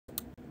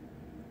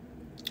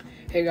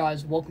Hey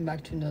guys, welcome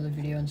back to another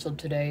video. And so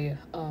today,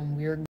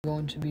 we are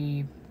going to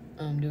be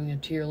doing a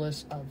tier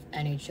list of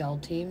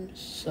NHL teams.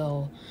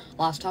 So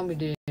last time we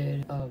did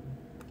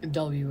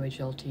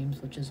WHL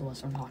teams, which is the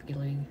Western Hockey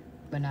League,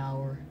 but now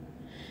we're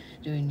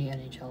doing the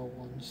NHL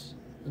ones.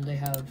 They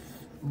have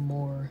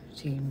more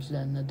teams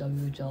than the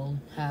WHL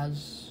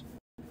has.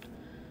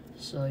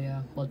 So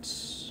yeah,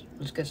 let's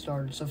get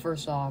started. So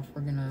first off,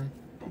 we're gonna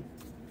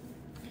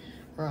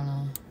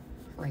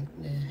rank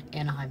the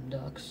Anaheim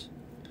Ducks.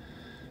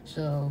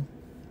 So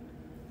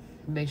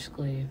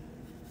basically,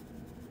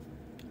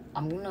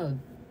 I'm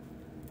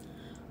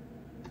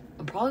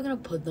probably gonna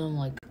put them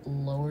like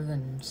lower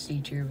than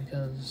C tier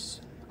because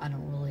I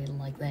don't really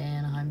like the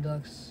Anaheim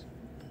Ducks.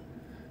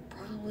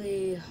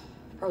 Probably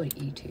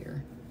E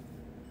tier.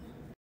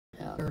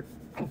 Yeah,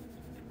 I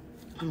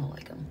don't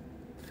like them.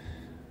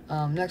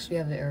 Next we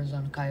have the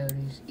Arizona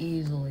Coyotes,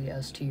 easily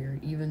S tier.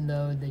 Even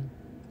though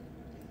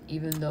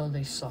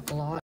they suck a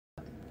lot,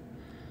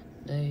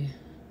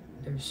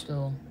 they're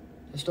still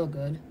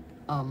good.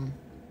 I'm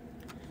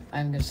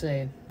gonna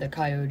say the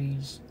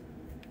Coyotes,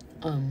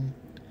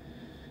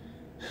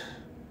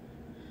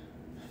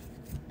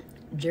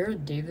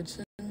 Jared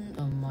Davidson,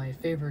 my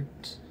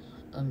favorite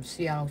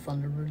Seattle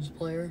Thunderbirds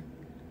player,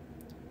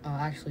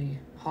 actually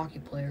hockey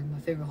player, my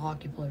favorite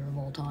hockey player of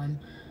all time.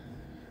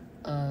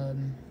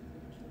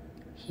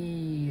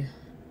 He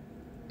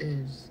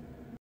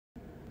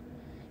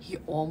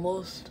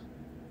almost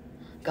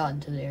got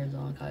into the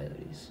Arizona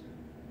Coyotes.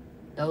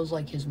 That was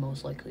like his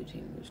most likely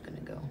team he was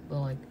gonna go, but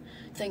like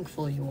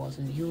thankfully he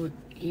wasn't.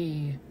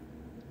 He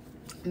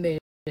made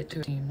it to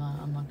a team.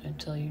 I'm not gonna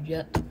tell you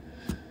yet,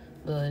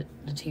 but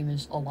the team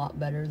is a lot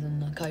better than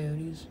the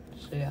Coyotes.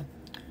 So yeah.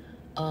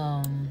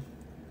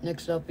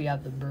 Next up we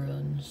have the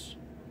Bruins.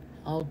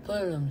 I'll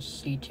put them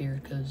C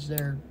tier because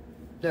they're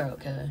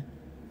okay.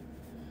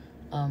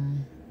 Yeah,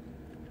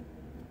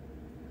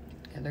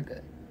 they're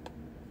good.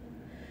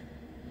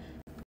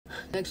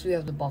 Next we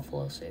have the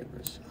Buffalo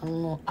Sabres. I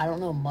don't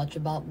know much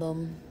about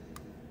them,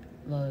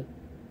 but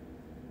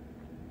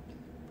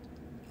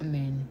I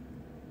mean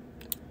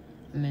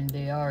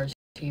they are a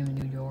team in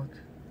New York.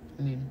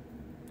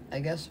 I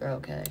guess they're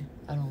okay.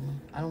 I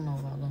don't know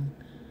about them.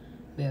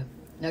 But yeah.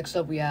 Next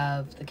up we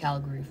have the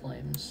Calgary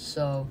Flames.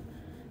 So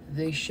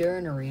they share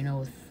an arena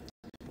with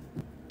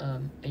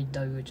a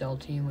WHL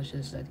team, which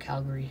is the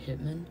Calgary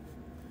Hitmen.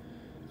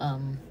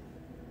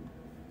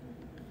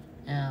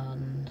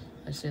 And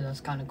I say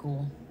that's kind of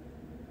cool.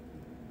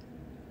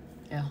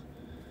 Yeah.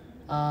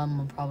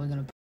 I'm probably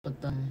gonna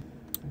put them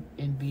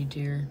in B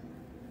tier.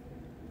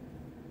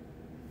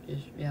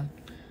 Yeah.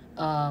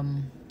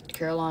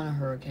 Carolina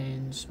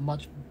Hurricanes,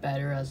 much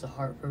better as the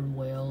Hartford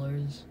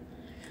Whalers.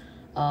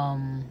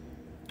 I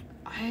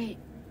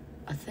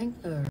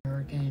think the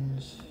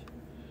Hurricanes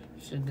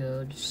should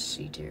go to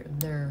C tier.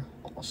 They're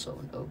also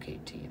an okay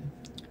team.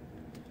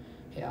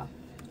 Yeah.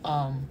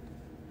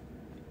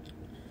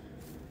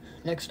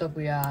 Next up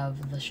we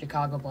have the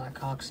Chicago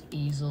Blackhawks,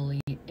 easily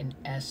an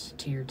S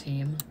tier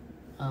team.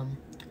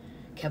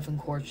 Kevin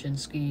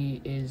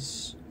Korchinski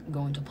is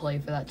going to play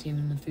for that team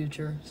in the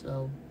future,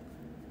 so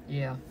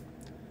yeah.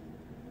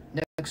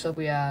 Next up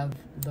we have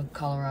the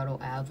Colorado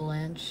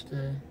Avalanche.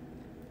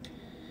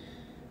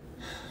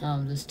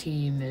 This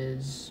team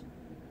is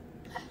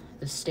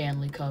the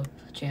Stanley Cup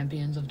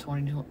champions of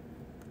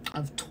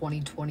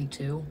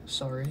 2022.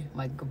 Sorry,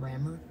 my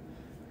grammar.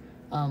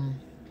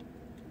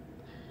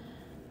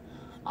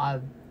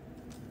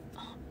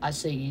 I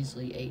say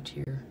easily A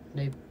tier.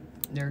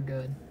 They're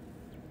good.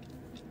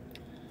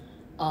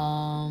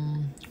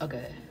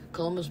 Okay,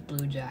 Columbus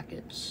Blue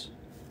Jackets.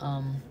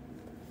 One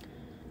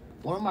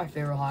of my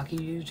favorite hockey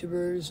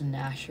YouTubers,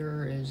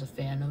 Nasher, is a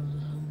fan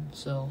of them,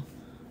 so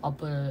I'll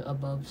put it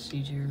above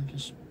C tier,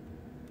 just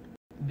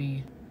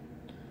B.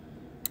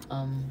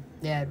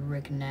 They had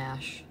Rick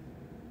Nash.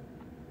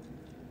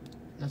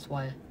 That's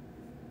why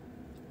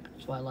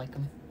I like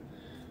them.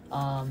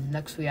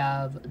 Next we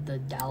have the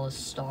Dallas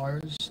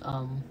Stars.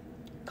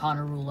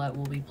 Connor Roulette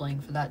will be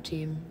playing for that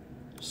team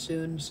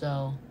soon,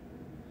 so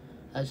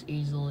that's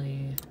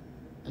easily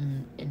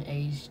an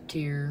A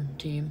tier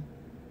team.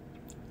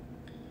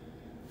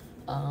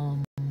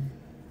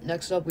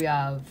 Next up we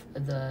have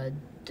the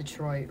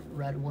Detroit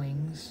Red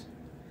Wings.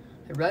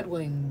 The Red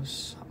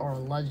Wings are a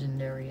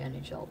legendary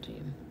NHL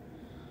team.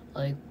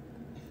 Like,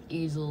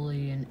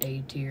 easily an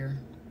A tier.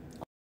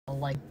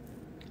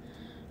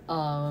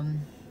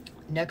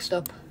 Next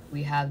up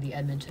we have the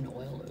Edmonton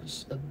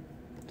Oilers.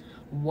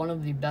 One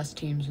of the best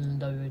teams in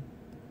the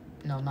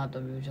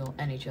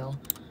NHL.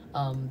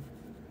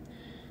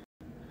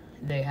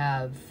 They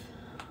have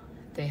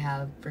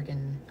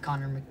freaking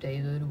Connor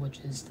McDavid, which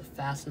is the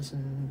fastest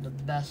and the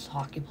best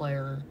hockey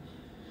player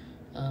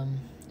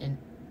in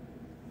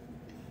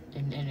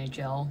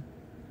NHL.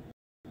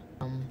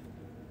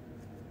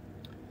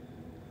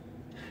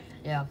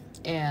 Yeah,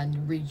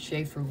 and Reed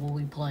Schaefer will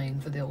be playing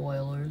for the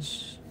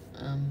Oilers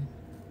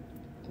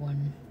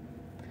when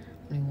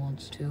he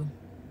wants to.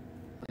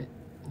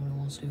 When he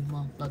wants to.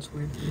 Well, that's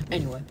weird.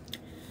 Anyway,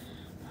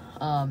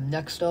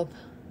 next up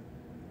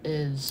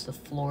is the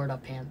Florida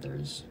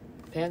Panthers.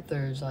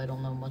 Panthers, I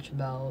don't know much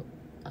about.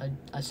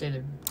 I say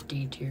they're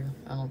D tier.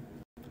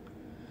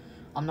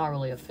 I'm not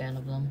really a fan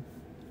of them.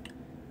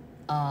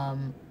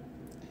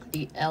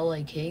 The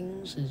LA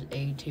Kings is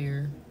A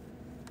tier,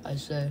 I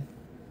say.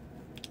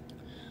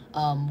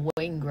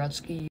 Wayne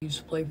Gretzky used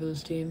to play for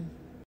this team.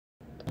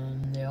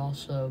 They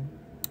also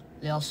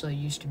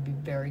used to be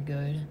very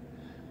good.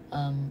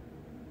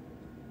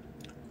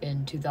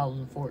 In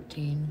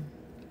 2014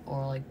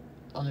 or like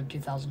under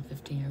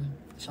 2015 or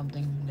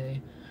something,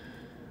 they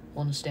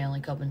won the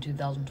Stanley Cup in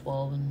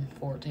 2012 and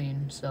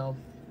 14. So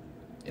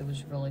it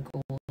was really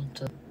cool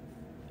to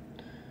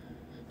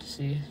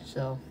see.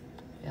 So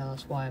yeah,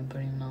 that's why I'm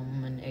putting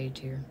them in A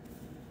tier.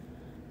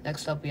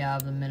 Next up, we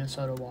have the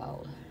Minnesota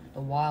Wild. The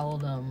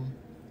Wild,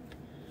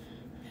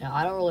 yeah,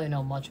 I don't really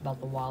know much about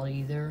the Wild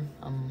either.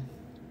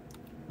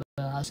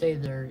 But I say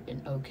they're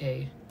an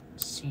okay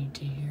C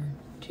tier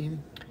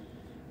team.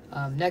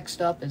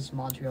 Next up is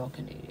Montreal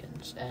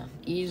Canadiens,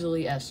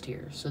 easily S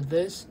tier. So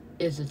this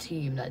is a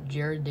team that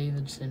Jared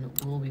Davidson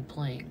will be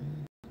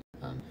playing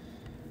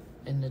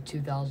in the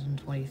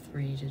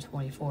 2023 to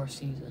 24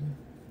 season,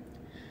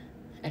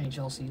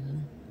 NHL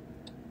season.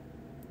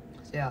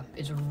 So yeah,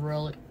 it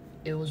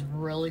was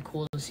really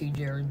cool to see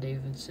Jared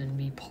Davidson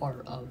be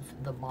part of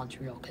the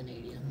Montreal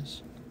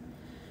Canadiens.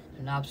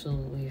 An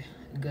absolutely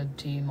good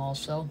team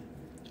also.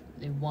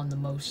 They won the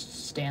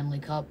most Stanley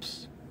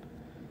Cups.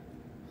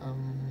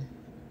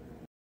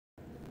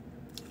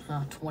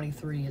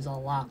 23 is a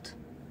lot.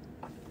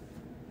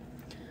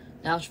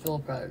 Nashville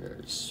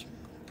Predators,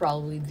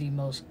 probably the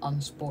most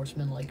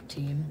unsportsmanlike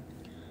team.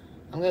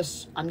 I'm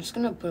just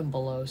gonna put them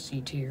below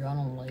C tier. I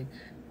don't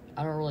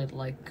really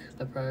like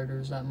the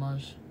Predators that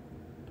much.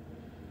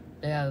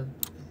 They're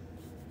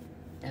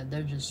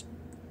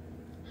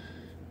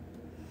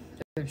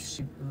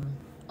super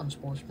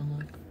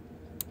unsportsmanlike.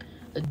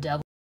 The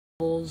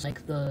Devils,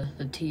 like the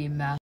team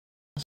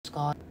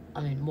mascot. I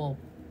mean, well,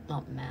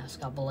 not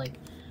mascot, but like,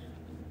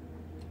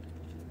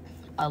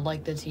 I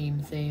like the team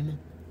theme.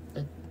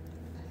 The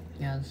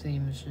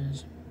theme is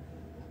just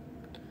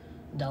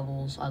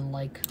Devils. I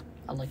like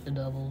the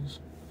Devils.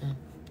 Yeah.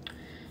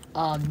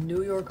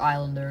 New York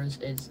Islanders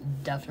is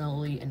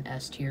definitely an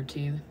S tier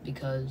team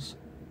because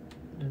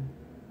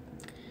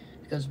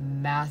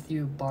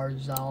Matthew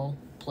Barzal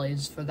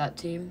plays for that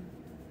team.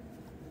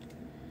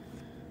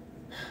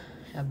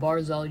 Yeah,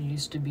 Barzal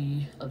used to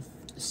be a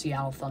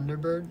Seattle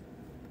Thunderbird,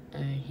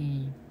 and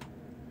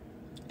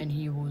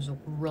he was a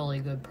really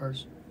good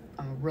person,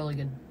 a really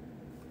good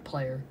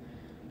player.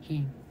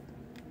 He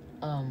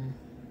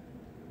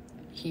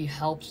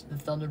helps the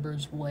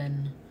Thunderbirds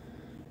win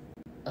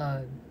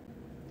the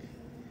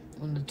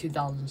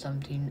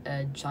 2017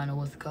 Ed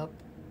Chynoweth Cup.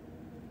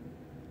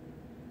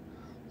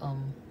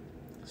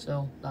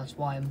 So that's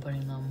why I'm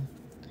putting them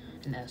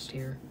in S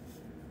tier,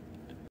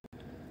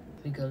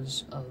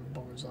 because of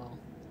Barzal.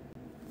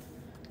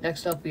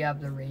 Next up, we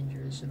have the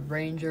Rangers. The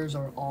Rangers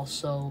are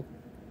also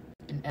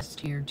an S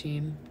tier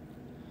team,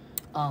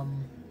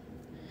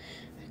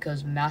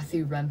 because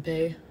Matthew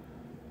Rempe,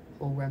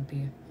 or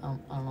Rempe, I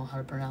don't know how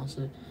to pronounce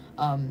it.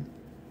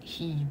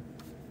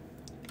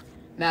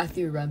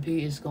 Matthew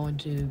Rempe is going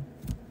to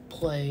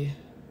play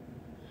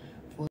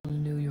for the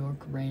New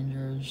York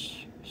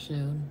Rangers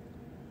soon,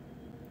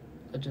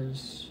 which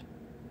is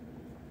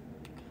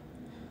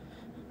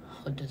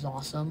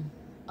awesome.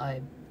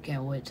 I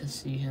can't wait to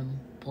see him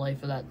play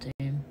for that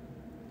team.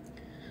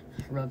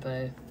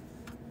 Rempe.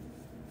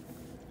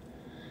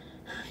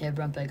 Yeah,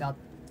 Rempe got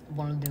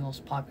one of the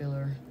most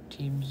popular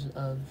teams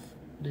of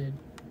the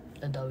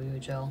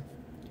WHL.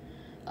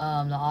 The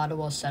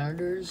Ottawa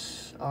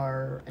Senators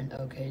are an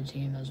okay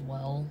team as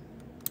well,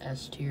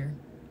 S tier.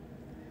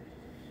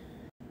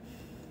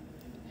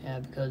 Yeah,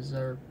 because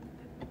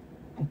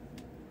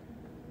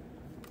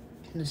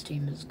this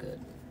team is good.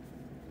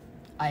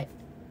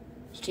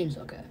 This team's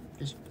okay,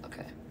 just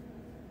okay.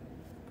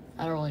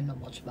 I don't really know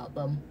much about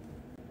them.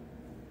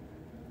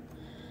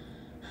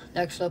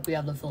 Next up, we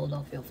have the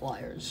Philadelphia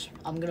Flyers.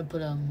 I'm gonna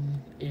put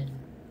them in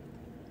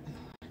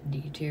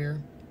D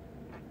tier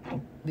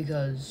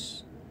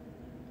because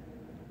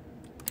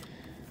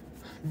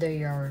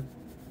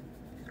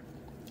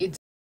it's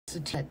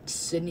a team that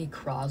Sidney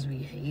Crosby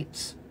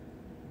hates.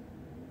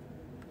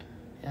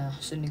 Yeah,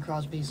 Sidney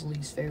Crosby's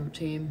least favorite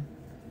team.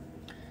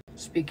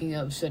 Speaking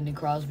of Sidney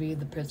Crosby,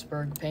 the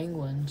Pittsburgh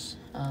Penguins.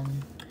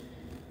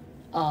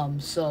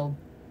 So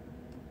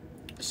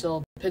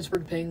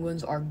Pittsburgh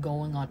Penguins are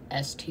going on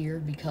S tier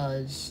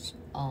because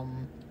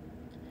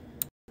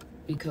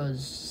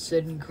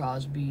Sidney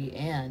Crosby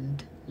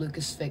and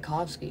Lucas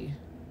Svejkovsky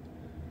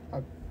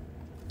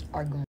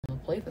are going to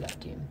play for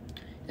that team.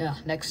 Yeah,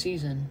 next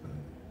season.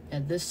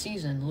 And this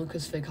season,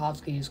 Lucas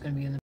Svejkovsky is going to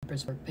be in the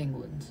Pittsburgh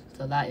Penguins.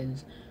 So that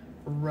is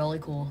really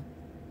cool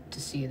to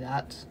see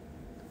that.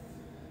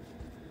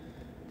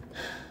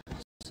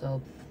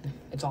 So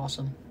it's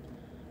awesome.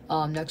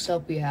 Next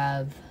up, we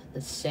have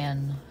the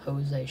San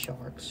Jose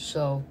Sharks.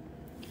 So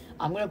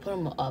I'm going to put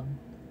them up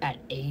at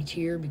A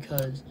tier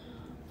because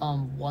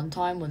one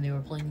time when they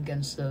were playing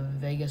against the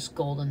Vegas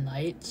Golden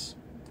Knights,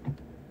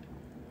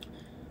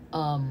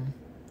 in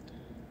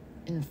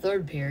the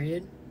third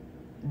period,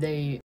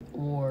 they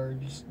were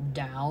just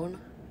down,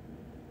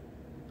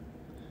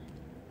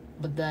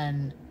 but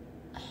then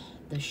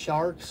the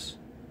Sharks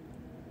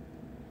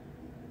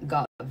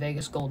got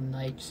Vegas Golden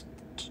Knights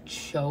to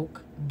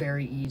choke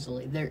very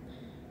easily.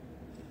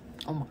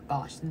 Oh my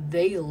gosh,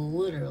 they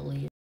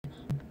literally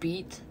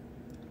beat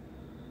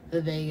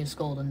the Vegas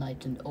Golden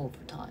Knights in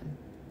overtime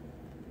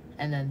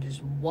and then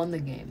just won the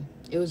game.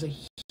 It was a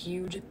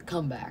huge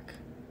comeback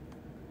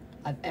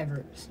I've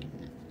ever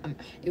seen.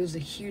 It was the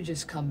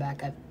hugest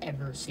comeback I've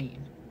ever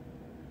seen.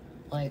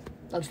 Like,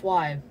 that's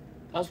why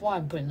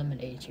I'm putting them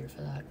in A tier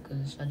for that,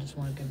 because I just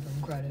want to give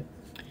them credit.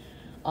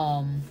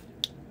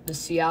 The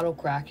Seattle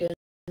Kraken,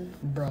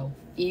 bro,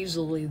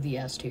 easily the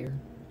S tier.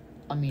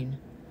 I mean,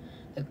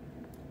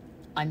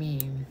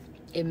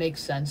 it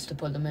makes sense to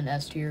put them in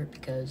S tier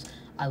because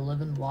I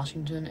live in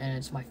Washington and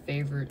it's my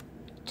favorite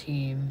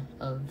team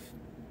of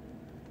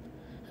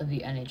the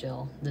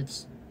NHL.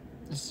 That's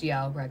the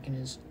Seattle Kraken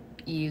is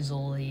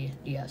easily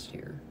the S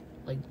tier.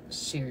 Like,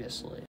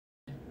 seriously.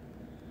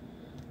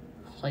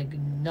 Like,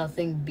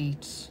 nothing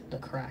beats the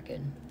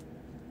Kraken.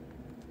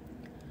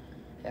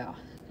 Yeah,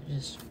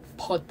 just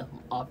put them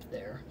up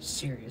there.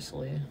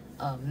 Seriously.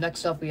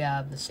 Next up we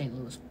have the St.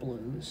 Louis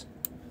Blues.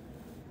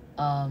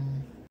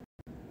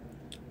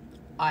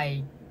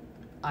 I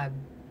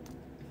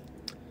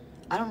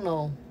don't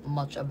know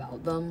much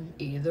about them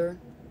either.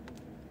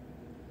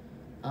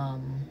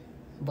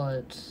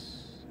 But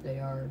they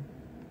are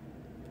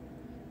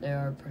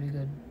a pretty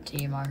good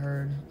team, I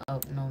heard. Oh,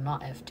 no,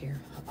 not F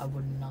tier. I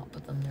would not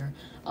put them there.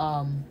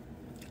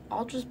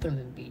 I'll just put them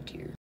in B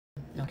tier.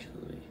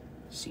 Actually,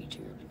 C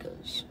tier,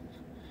 because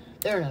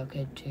they're an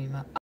okay team.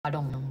 I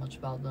don't know much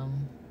about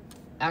them.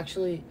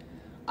 Actually,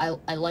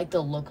 I like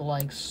the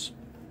lookalikes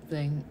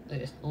thing,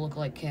 the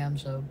lookalike cam,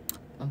 so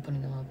I'm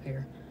putting them up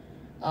here.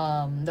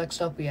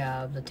 Next up we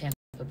have the Tampa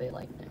Bay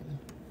Lightning.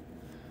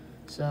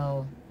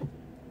 So,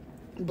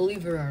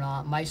 believe it or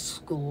not, my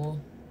school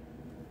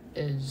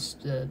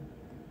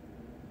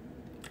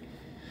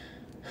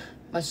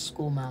my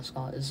school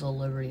mascot is the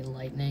Liberty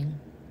Lightning.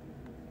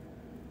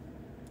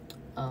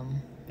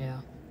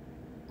 Yeah,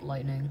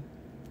 lightning.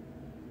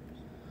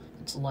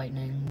 It's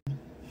lightning.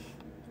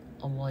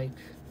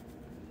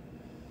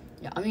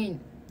 Yeah, I mean,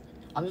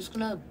 I'm just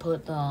gonna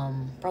put,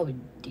 probably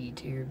D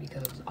tier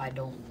because I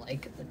don't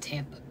like the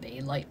Tampa Bay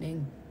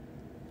Lightning.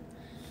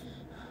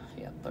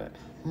 Yeah, but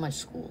my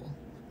school,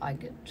 I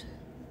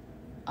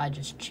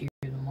just cheer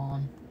them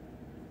on,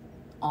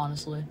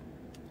 honestly.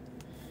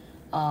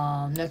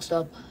 Next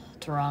up,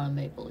 Toronto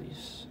Maple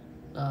Leafs.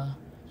 The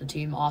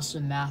team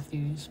Austin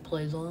Matthews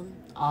plays on.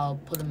 I'll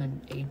put them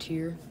in A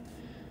tier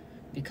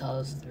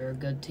because they're a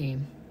good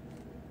team.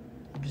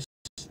 I'm just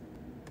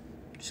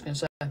gonna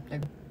say.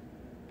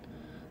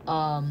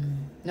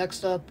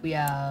 Next up we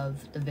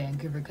have the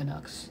Vancouver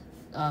Canucks.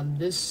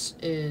 This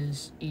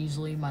is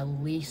easily my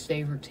least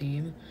favorite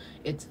team.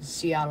 It's the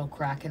Seattle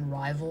Kraken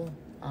rival.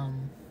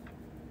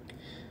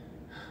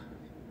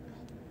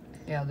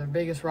 Yeah, their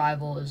biggest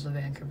rival is the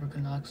Vancouver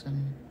Canucks,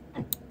 and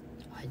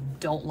I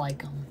don't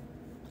like them.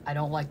 I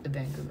don't like the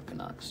Vancouver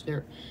Canucks.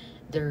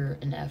 They're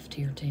an F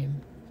tier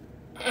team.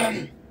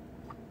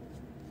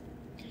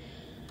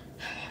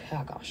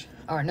 Oh gosh.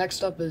 Alright,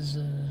 next up is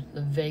the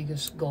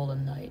Vegas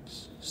Golden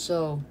Knights.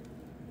 So,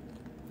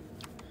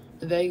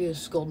 the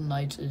Vegas Golden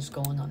Knights is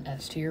going on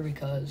S tier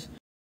because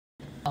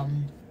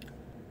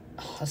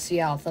a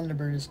Seattle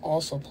Thunderbird is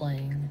also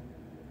playing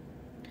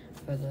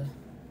for the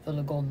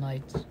Golden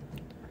Knights.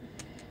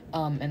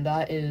 And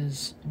that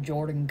is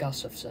Jordan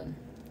Gustafson.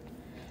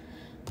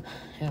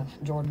 Yeah,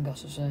 Jordan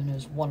Gustafson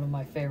is one of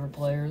my favorite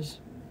players.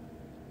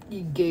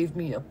 He gave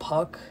me a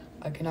puck.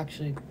 I can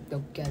actually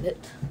go get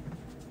it.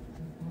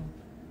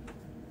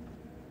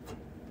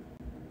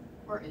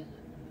 Where is it?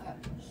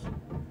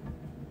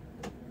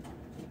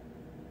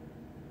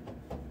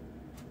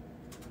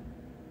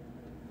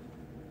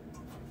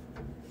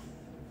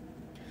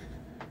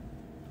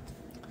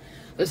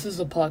 This is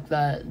a puck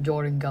that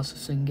Jordan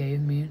Gustafson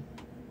gave me.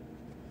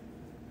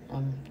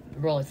 I'm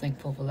really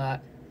thankful for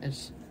that.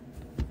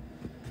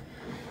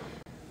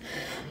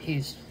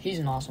 He's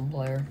an awesome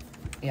player.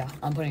 Yeah,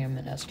 I'm putting him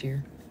in S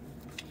tier.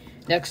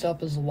 Next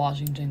up is the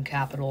Washington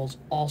Capitals,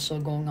 also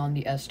going on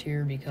the S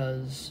tier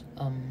because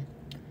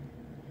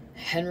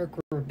Henrik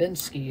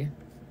Rubinski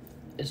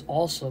is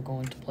also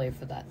going to play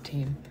for that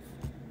team.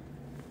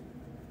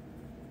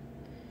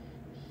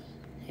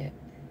 Yeah.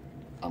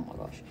 Oh my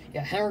gosh.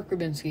 Yeah, Henrik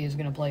Rubinski is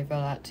going to play for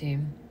that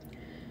team.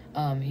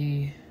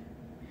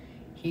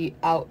 He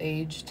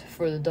out-aged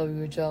for the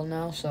WHL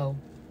now, so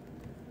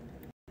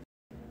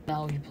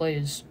now he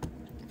plays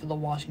for the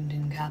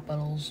Washington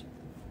Capitals.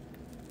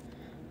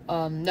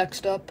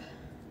 Next up,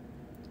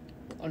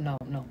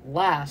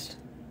 last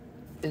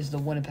is the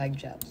Winnipeg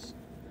Jets.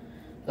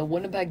 The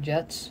Winnipeg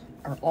Jets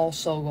are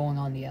also going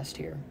on the S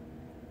tier.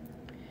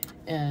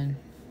 And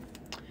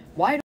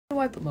why do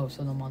I put most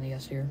of them on the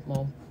S tier?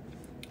 Well,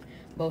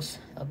 most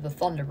of the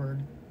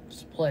Thunderbirds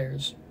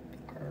players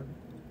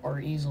are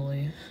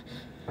easily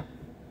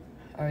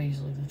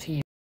the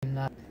team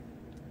that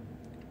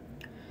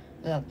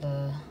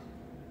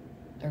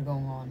they're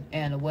going on.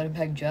 And the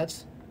Winnipeg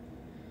Jets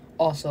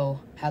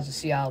also has a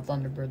Seattle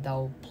Thunderbird that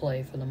will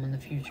play for them in the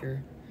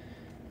future.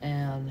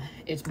 And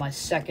it's my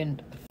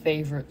second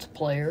favorite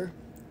player,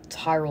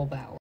 Tyrell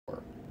Bauer.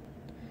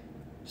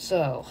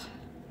 So,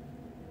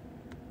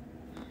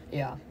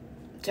 yeah,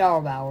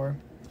 Tyrell Bauer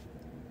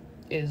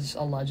is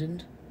a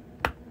legend.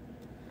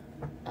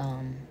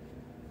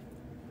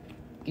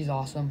 He's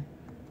awesome.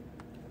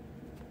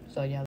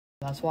 So yeah,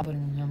 that's why I'm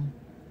putting him.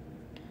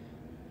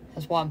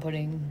 That's why I'm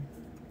putting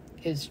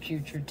his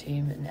future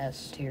team in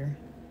S tier,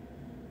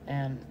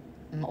 and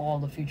all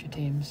the future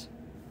teams.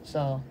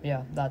 So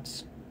yeah,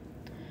 that's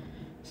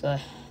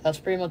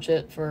pretty much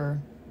it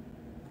for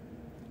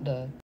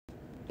the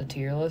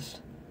tier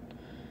list.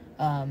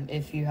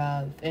 If you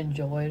have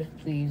enjoyed,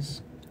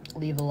 please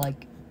leave a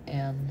like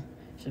and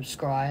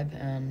subscribe,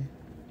 and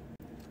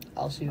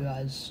I'll see you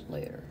guys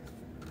later.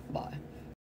 Bye.